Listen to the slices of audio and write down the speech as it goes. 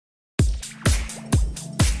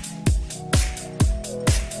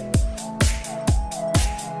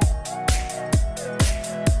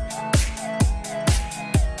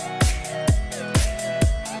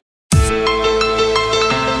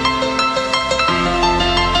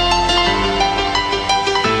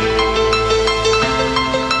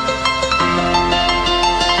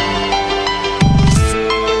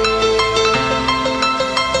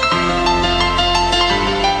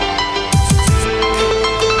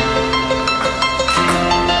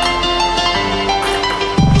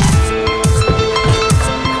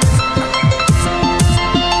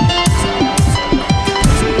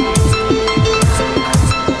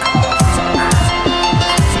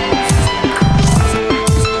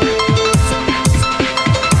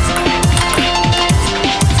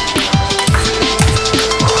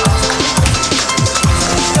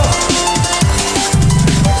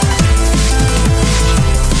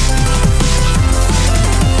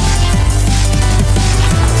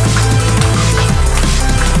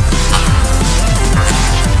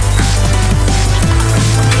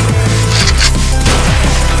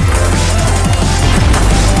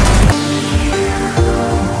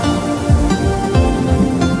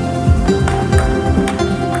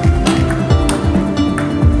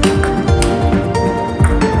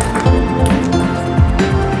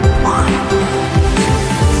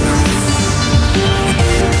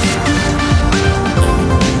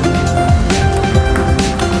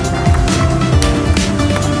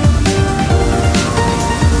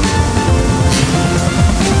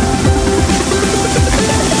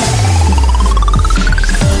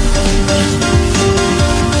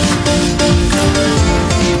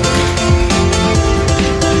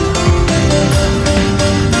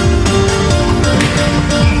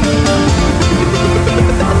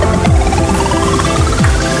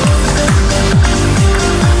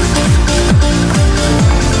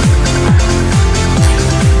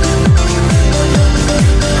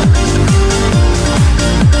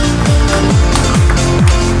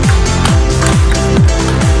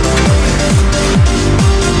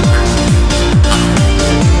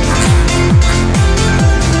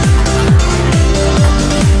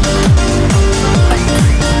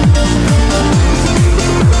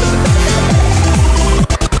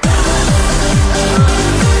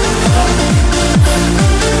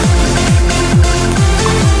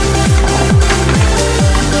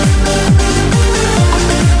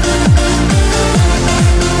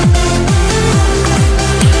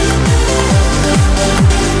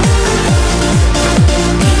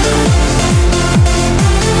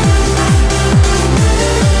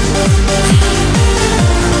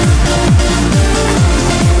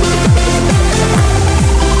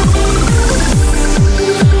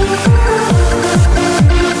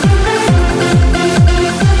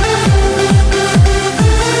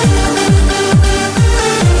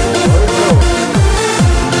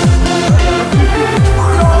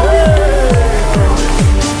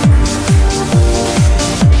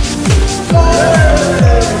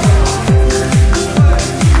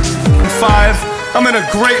I'm in a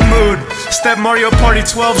great mood. It's that Mario Party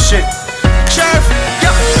 12 shit. Sheriff,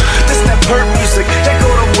 yep. This that perk music, that go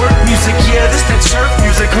to work music. Yeah, this that chirp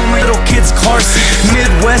music. Homie, little kids car seat.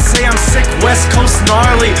 Midwest, say I'm sick. West Coast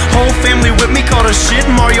gnarly. Whole family with me, call the shit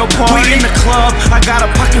Mario Party. We in the club, I got a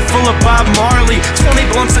pocket full of Bob Marley. 20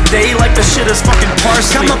 blunts a day, like the shit is fucking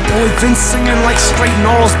parsley. Got my boy Vince singing like straight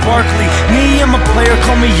Gnarls Barkley. Me, I'm a player,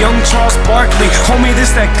 call me Young Charles Barkley. Homie,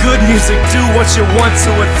 this that good music. Do what you want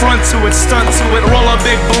to it, front to it, stunt to it, roll a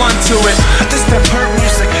big blunt to it. This that perk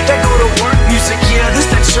music, that go to work music. Yeah, this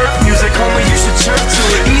that chirp music. Homie, you should chirp to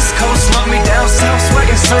it. East Coast, love me down south, swag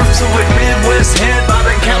and surf to it. Midwest, head bob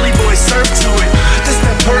and Cali boys surf to it. This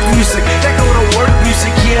that perk music, that go to work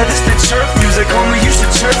music. Yeah, this that chirp music. Homie, you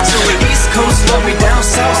should chirp to it. East Coast, love me down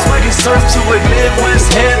south, swag and surf to it.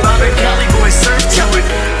 Midwest, head bob and Cali boys surf to it.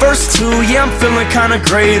 Verse 2, yeah, I'm feeling kinda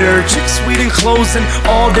greater. Chicks, sweet and clothes in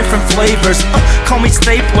all different flavors. Call me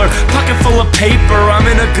Stapler, pocket full of paper. I'm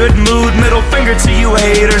in a good mood, middle finger to you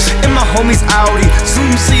haters. And my homies Audi, Zoom,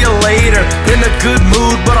 see you later. In a good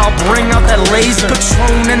mood, but I'll bring out that laser.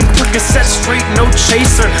 Patron and Percocet, straight, no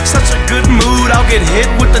chaser. Such a good mood, I'll get hit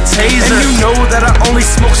with the taser. And you know that I only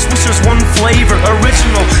smoke swishers, one flavor,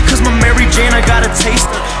 original. Cause my Mary Jane, I got a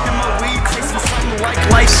taster. And my weed tasting something like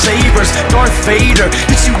lifesavers. Darth Vader,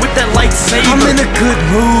 hit you with that lightsaber. I'm in a good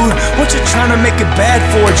mood, what you trying to make it bad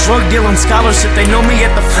for? Drug dealing scholarship, they know me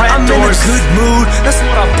at the frat doors. I'm in a good mood, that's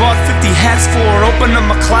what I bought 50 hats for. Open up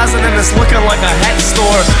my closet and it's looking like a hat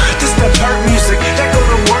store. This that perk music, that go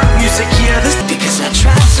to work music. Yeah, this because I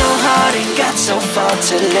tried so hard and got so far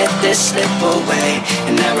to let this slip away,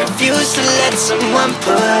 and I refuse to let someone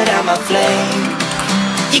put out my flame.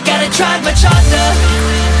 You gotta try much harder,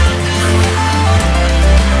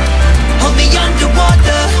 hold me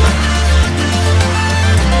underwater,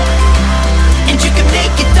 and you can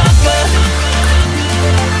make it darker,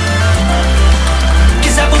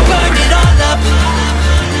 cause I will burn it all up.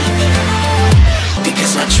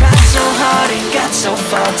 Because I tried so hard and got so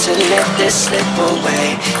far to let this slip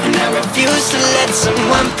away, and I refuse to let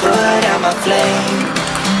someone put out my flame.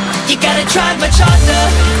 You gotta try much harder,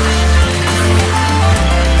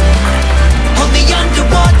 hold me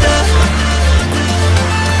underwater,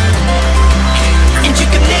 and you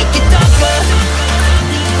can make it darker,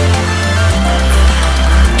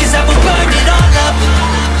 cause I will burn it all up.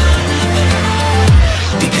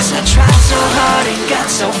 Because I tried so hard and got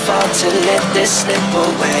so far to let this slip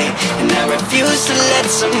away, and I refuse to let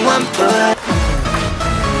someone put